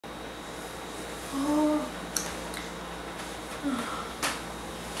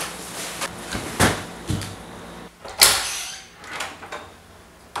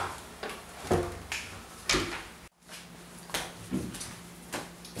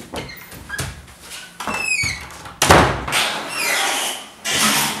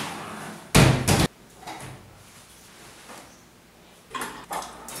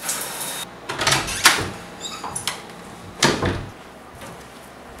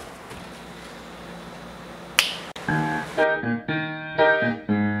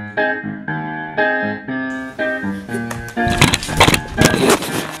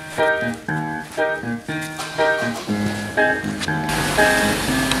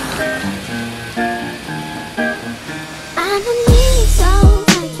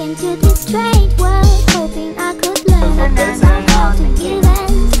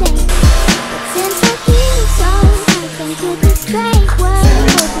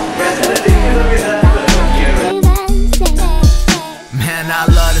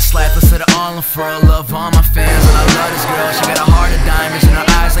For a love on my fans, and I love this girl. She got a heart of diamonds and her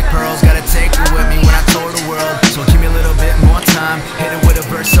eyes like pearls. Gotta take her with me when I tour the world. So give me a little bit more time. Hit it with a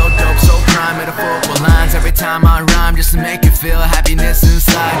verse so dope, so prime. Metaphorical lines every time I rhyme, just to make you feel happiness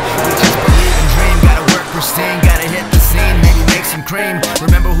inside. We just believe and dream. Gotta work pristine, gotta hit the scene, maybe make some cream.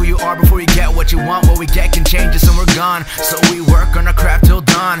 Remember who you are before you get what you want. What we get can change us and we're gone. So we work on our craft till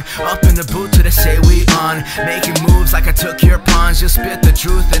dawn. Up in the booth till they say we on. Making moves like I took your pawns. Just spit the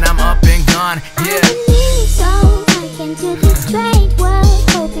truth and I'm up and gone. Yeah. I came to this great world,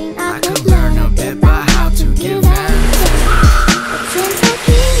 hoping I could learn a bit about how to give and take.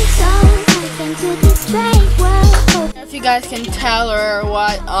 If you guys can tell or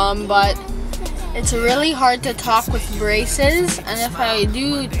what, but it's really hard to talk with braces, and if I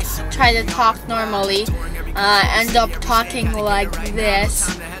do try to talk normally, I end up talking like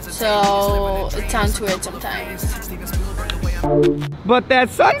this, so it sounds weird sometimes. But that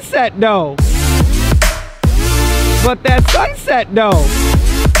sunset though. But that sunset though.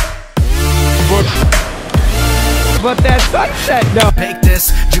 But that sunset though. Make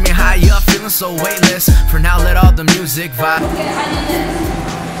this, dreaming high up, feeling so weightless. For now, let all the music vibe.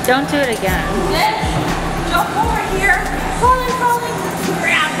 Don't do it again. Jump over here. Falling.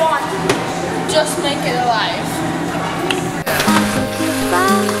 Grab one. Just make it alive.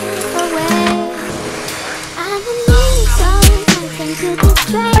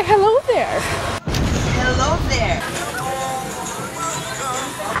 Hi, hello there. Hello there.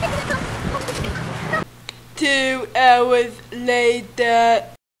 2 hours later.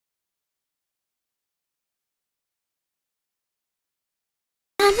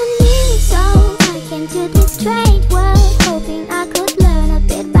 I'm a new soul, I came to this great world, hoping I could learn a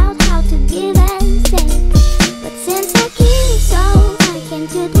bit about how to give and take. But since I came soul, I came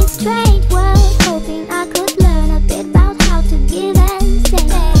to this great world, hoping I could learn a bit about how to give and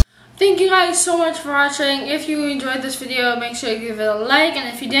take. Thank you guys so much for watching. If you enjoyed this video, make sure you give it a like, and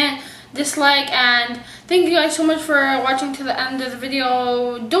if you didn't, dislike. And thank you guys so much for watching to the end of the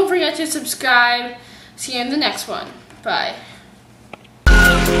video. Don't forget to subscribe. See you in the next one. Bye.